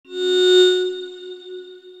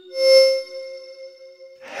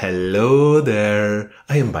Hello there,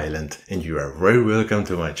 I am Violent and you are very welcome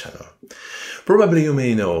to my channel. Probably you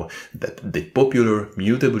may know that the popular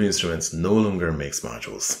Mutable instruments no longer makes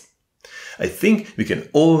modules. I think we can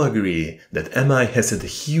all agree that MI has had a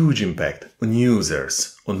huge impact on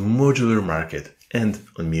users, on modular market and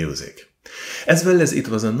on music. As well as it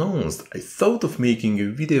was announced, I thought of making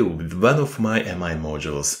a video with one of my MI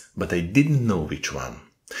modules, but I didn't know which one.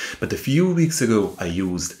 But a few weeks ago I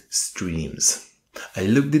used Streams. I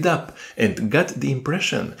looked it up and got the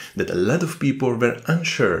impression that a lot of people were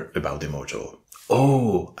unsure about the module.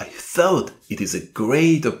 Oh, I thought it is a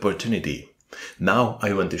great opportunity. Now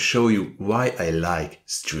I want to show you why I like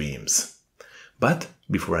Streams. But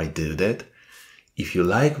before I do that, if you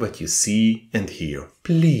like what you see and hear,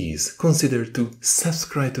 please consider to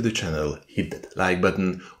subscribe to the channel, hit that like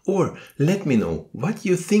button, or let me know what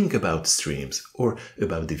you think about Streams or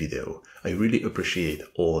about the video. I really appreciate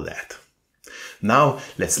all that. Now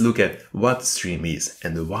let's look at what Stream is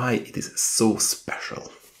and why it is so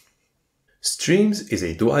special. Streams is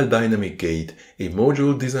a dual dynamic gate, a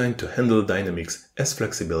module designed to handle dynamics as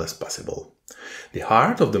flexible as possible. The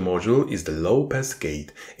heart of the module is the low-pass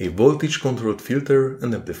gate, a voltage-controlled filter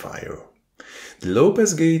and amplifier. The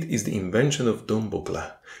low-pass gate is the invention of Don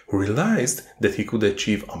Buchla, who realized that he could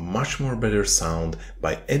achieve a much more better sound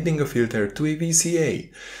by adding a filter to a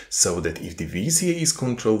VCA, so that if the VCA is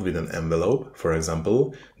controlled with an envelope, for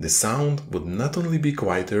example, the sound would not only be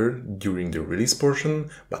quieter during the release portion,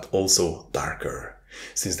 but also darker,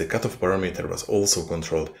 since the cutoff parameter was also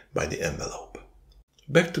controlled by the envelope.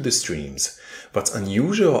 Back to the Streams. What's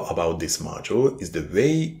unusual about this module is the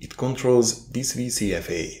way it controls this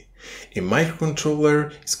VCFA. A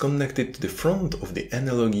microcontroller is connected to the front of the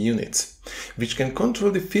analog units, which can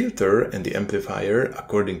control the filter and the amplifier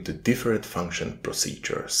according to different function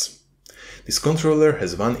procedures. This controller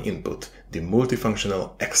has one input, the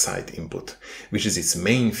multifunctional excite input, which is its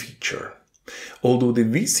main feature. Although the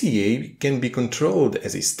VCA can be controlled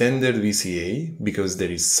as a standard VCA because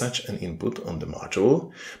there is such an input on the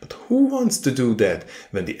module, but who wants to do that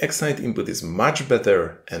when the excite input is much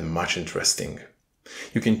better and much interesting?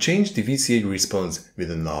 You can change the VCA response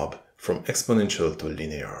with a knob from exponential to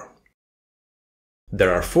linear.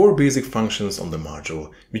 There are 4 basic functions on the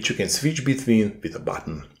module which you can switch between with a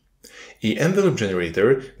button. An envelope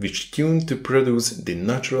generator which tuned to produce the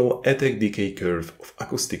natural attack-decay curve of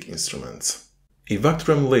acoustic instruments. A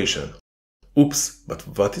Vector emulation. Oops, but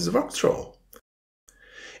what is Vector?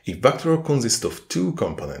 A Vector consists of 2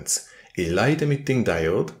 components, a light-emitting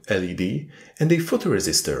diode, LED, and a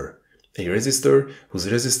photoresistor, a resistor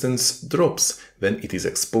whose resistance drops when it is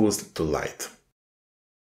exposed to light.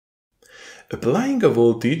 Applying a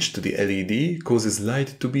voltage to the LED causes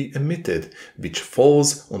light to be emitted, which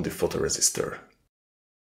falls on the photoresistor.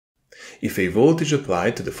 If a voltage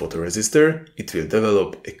applied to the photoresistor, it will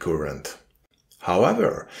develop a current.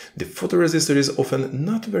 However, the photoresistor is often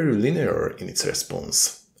not very linear in its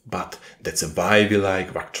response. But that's why we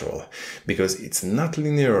like Vector, because it's not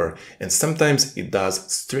linear and sometimes it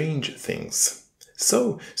does strange things.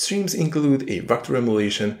 So, Streams include a Vector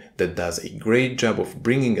emulation that does a great job of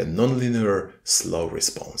bringing a nonlinear, slow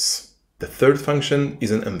response. The third function is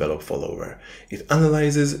an envelope follower. It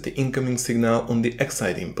analyzes the incoming signal on the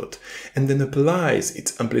excite input and then applies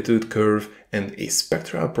its amplitude curve and a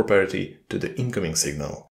spectral property to the incoming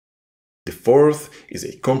signal. The fourth is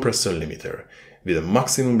a compressor limiter, with a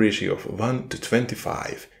maximum ratio of 1 to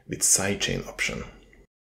 25 with sidechain option.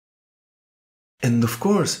 And of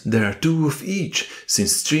course, there are 2 of each,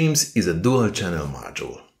 since Streams is a dual channel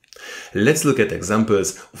module. Let's look at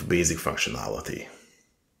examples of basic functionality.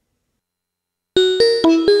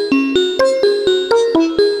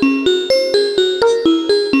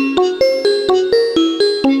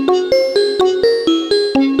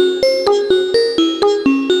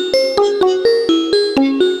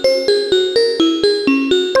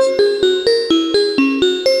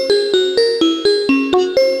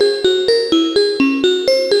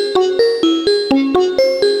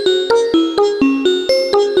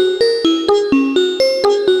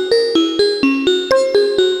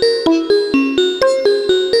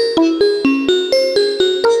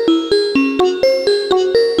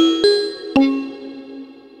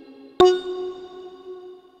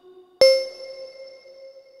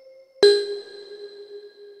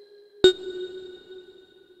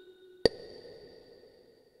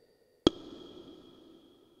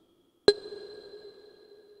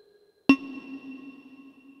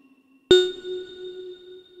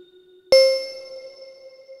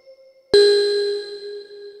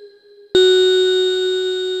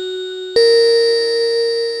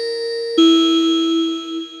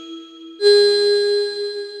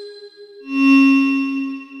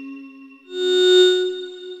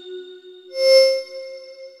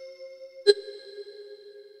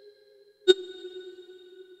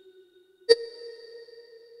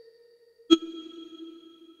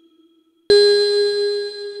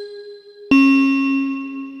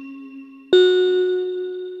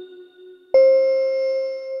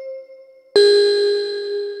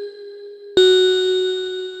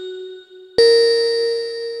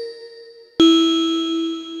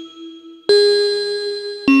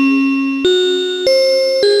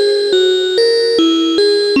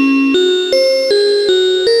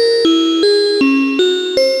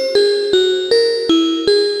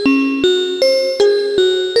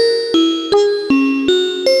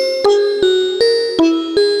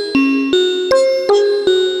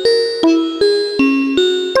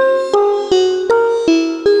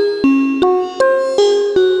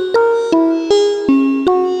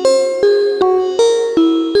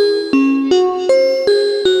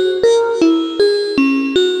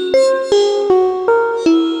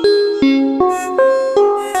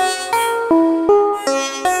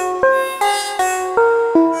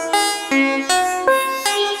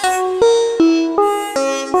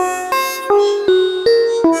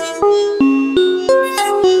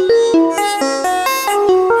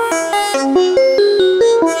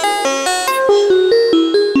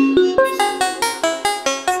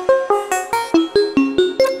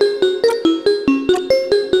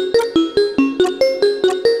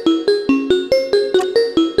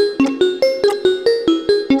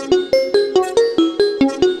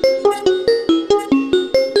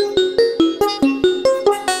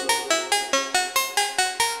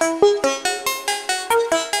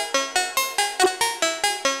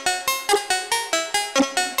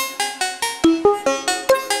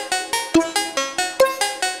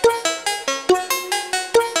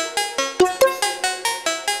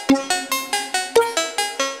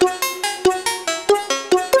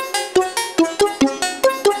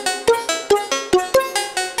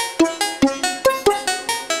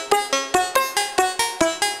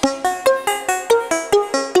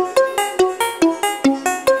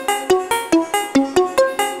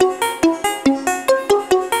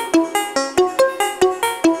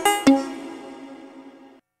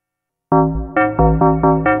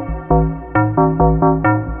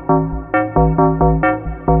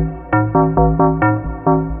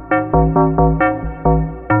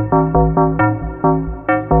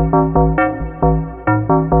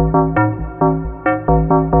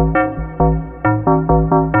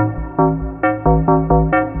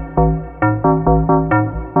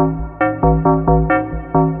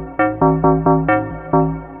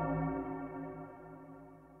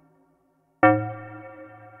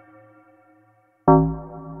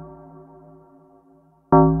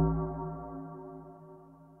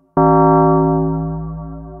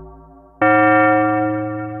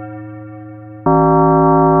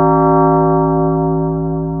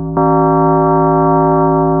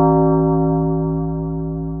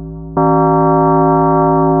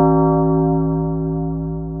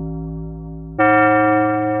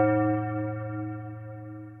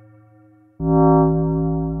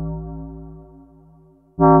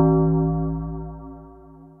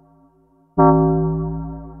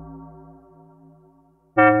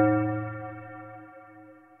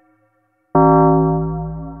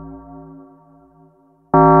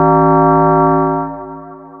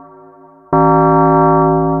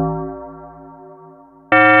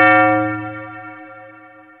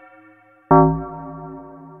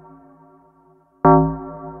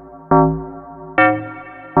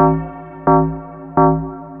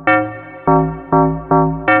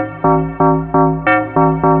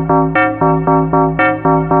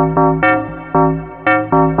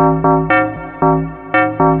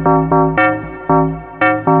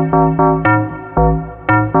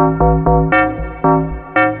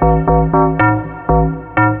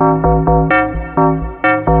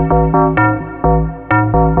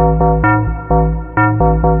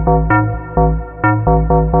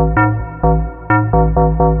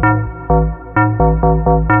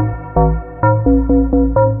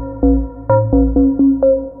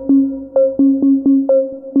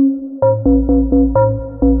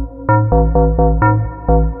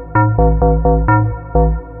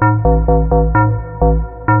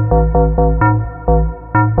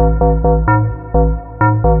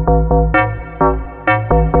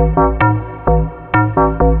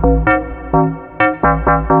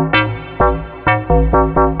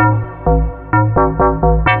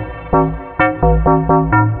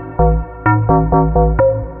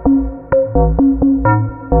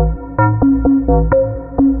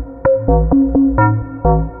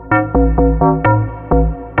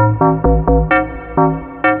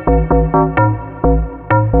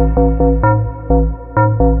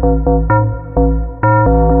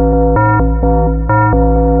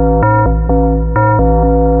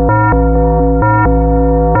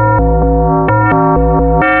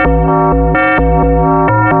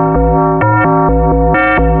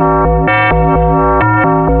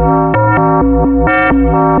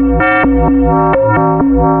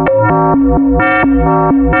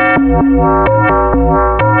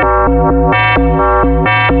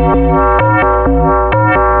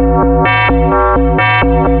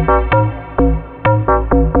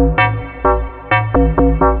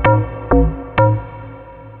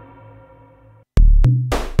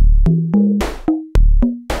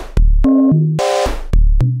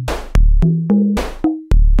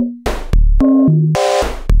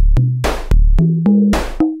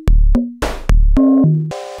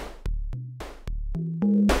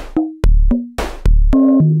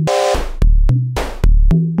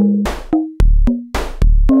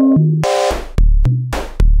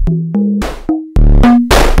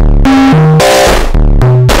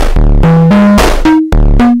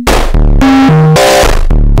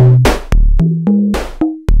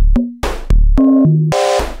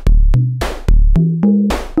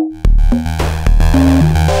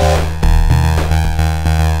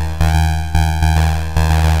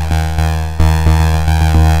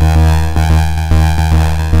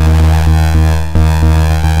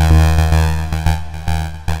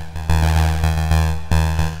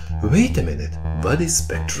 Wait a minute, what is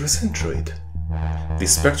Spectral Centroid? The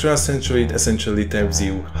Spectral Centroid essentially tells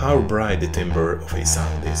you how bright the timbre of a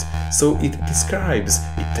sound is, so it describes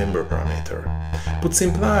a timbre parameter. Put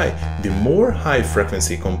simply, the more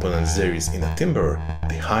high-frequency components there is in a timbre,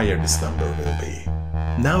 the higher this number will be.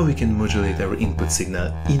 Now we can modulate our input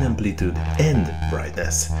signal in amplitude and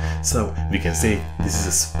brightness, so we can say this is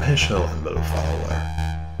a special envelope follower.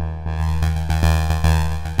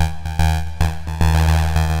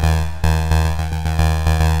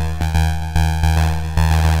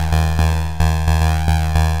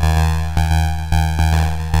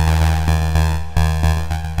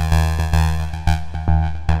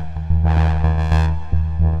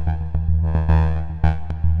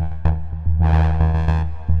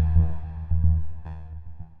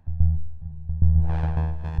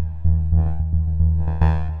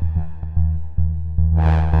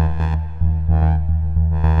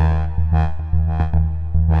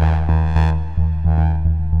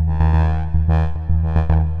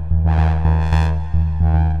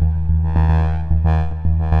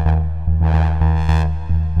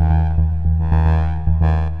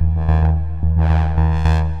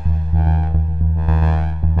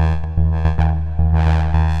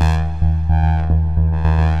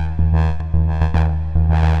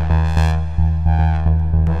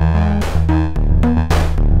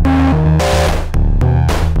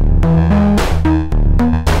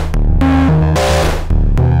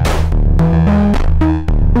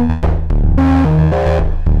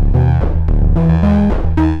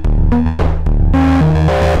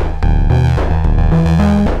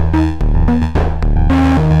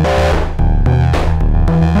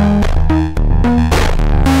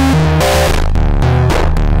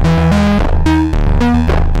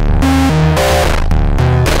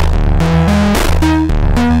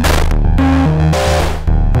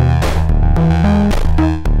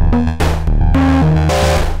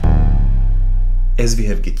 As we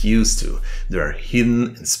have get used to, there are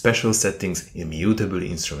hidden and special settings in mutable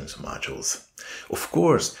instruments modules. Of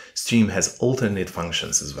course, Stream has alternate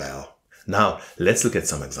functions as well. Now, let's look at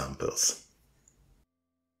some examples.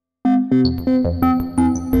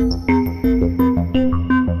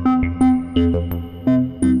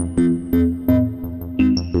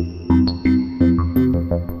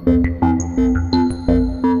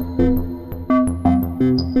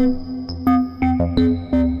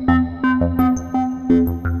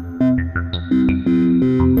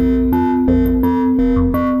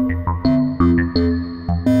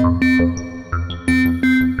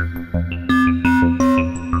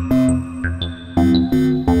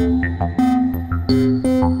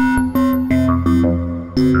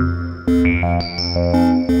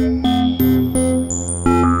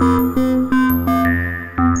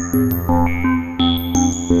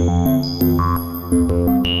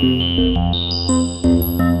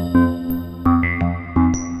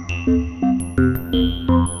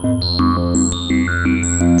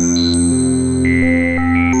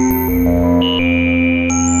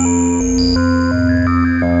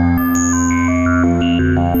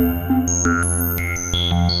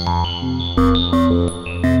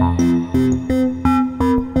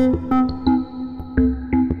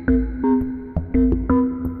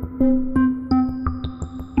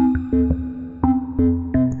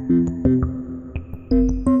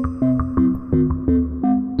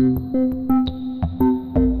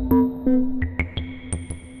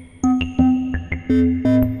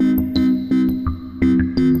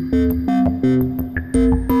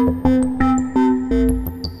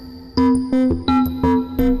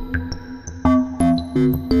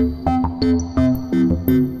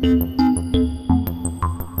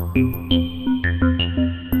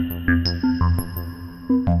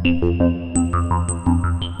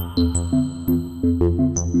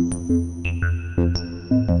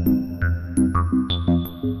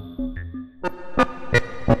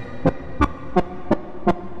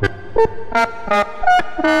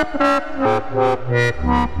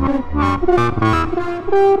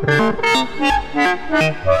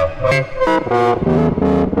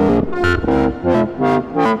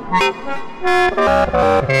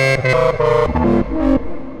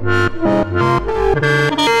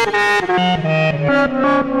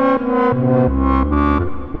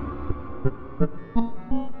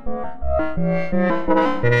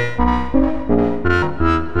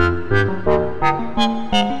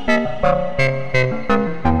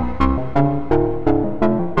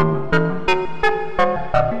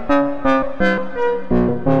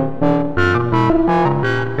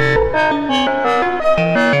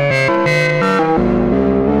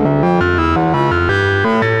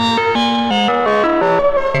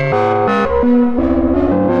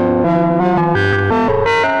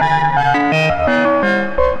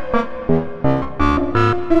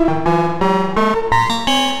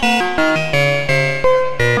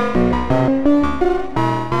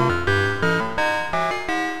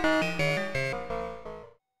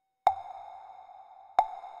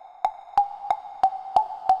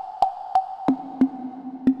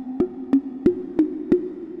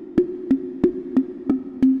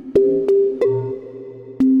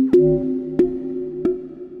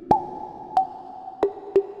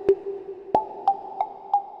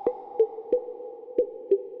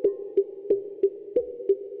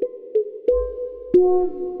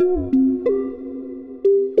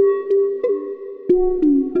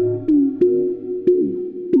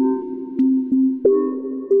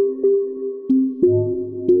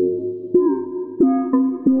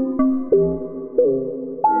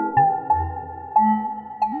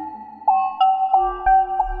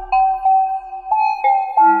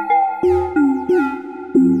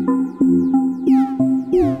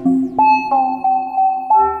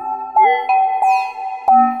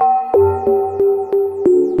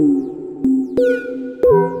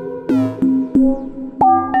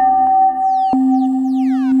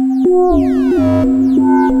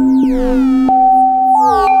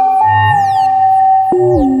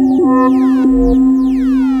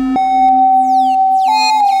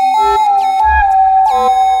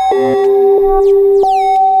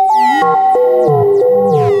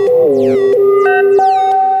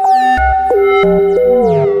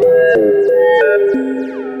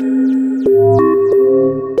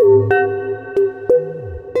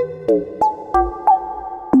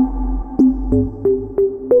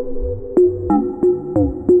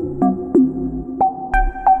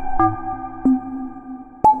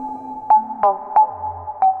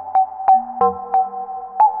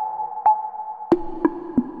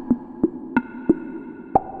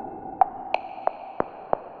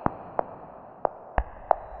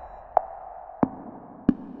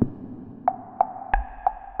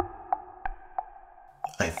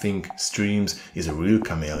 I think Streams is a real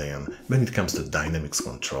chameleon when it comes to dynamics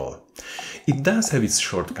control. It does have its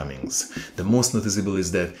shortcomings. The most noticeable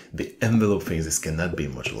is that the envelope phases cannot be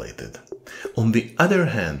modulated. On the other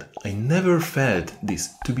hand, I never felt this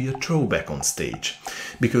to be a throwback on stage,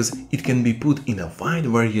 because it can be put in a wide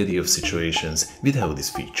variety of situations without this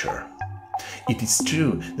feature. It is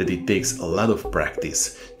true that it takes a lot of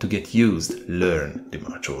practice to get used, learn the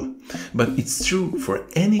module. But it's true for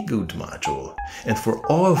any good module, and for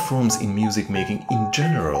all forms in music making in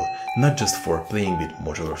general, not just for playing with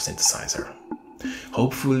modular synthesizer.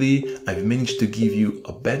 Hopefully, I've managed to give you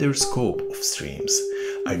a better scope of Streams.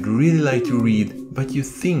 I'd really like to read what you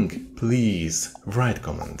think. Please write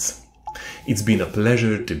comments. It's been a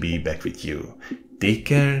pleasure to be back with you. Take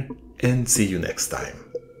care and see you next time.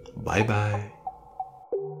 Bye bye.